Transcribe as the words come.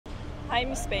Hi,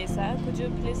 Miss Beyza. Could you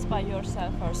please by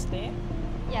yourself firstly?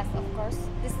 Yes, of course.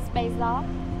 This is Beyza.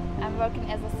 I'm working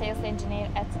as a sales engineer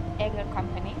at Agri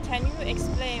company. Can you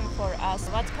explain for us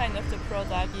what kind of the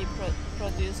product you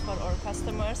produce for our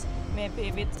customers,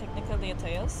 maybe with technical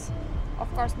details? Of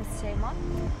course, Ms. Sheyman.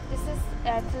 This is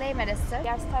a flame arrestor. We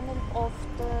are standing off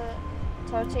the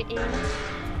 30-inch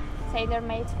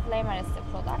tailor-made flame arrestor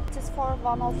product. It is for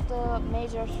one of the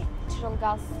major natural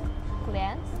gas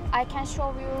clients. I can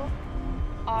show you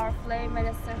our flame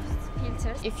arrestor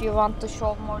filters if you want to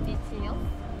show more details.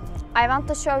 I want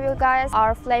to show you guys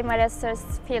our flame arrestors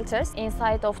filters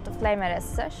inside of the flame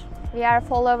arrestor. We are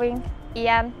following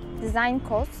EN design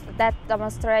codes that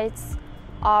demonstrates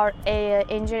our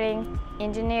engineering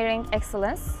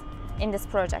excellence in this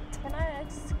project. Can I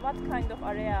ask what kind of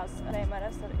areas flame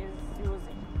arrestor is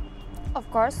using? Of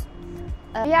course.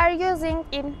 We are using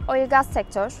in oil gas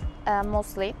sector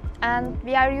mostly, and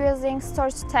we are using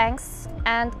storage tanks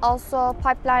and also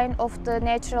pipeline of the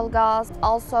natural gas,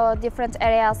 also different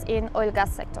areas in oil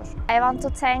gas sector. I want to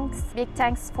thank big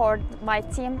thanks for my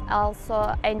team,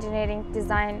 also engineering,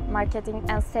 design, marketing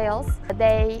and sales.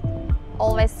 They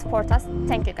always support us.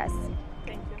 Thank you guys.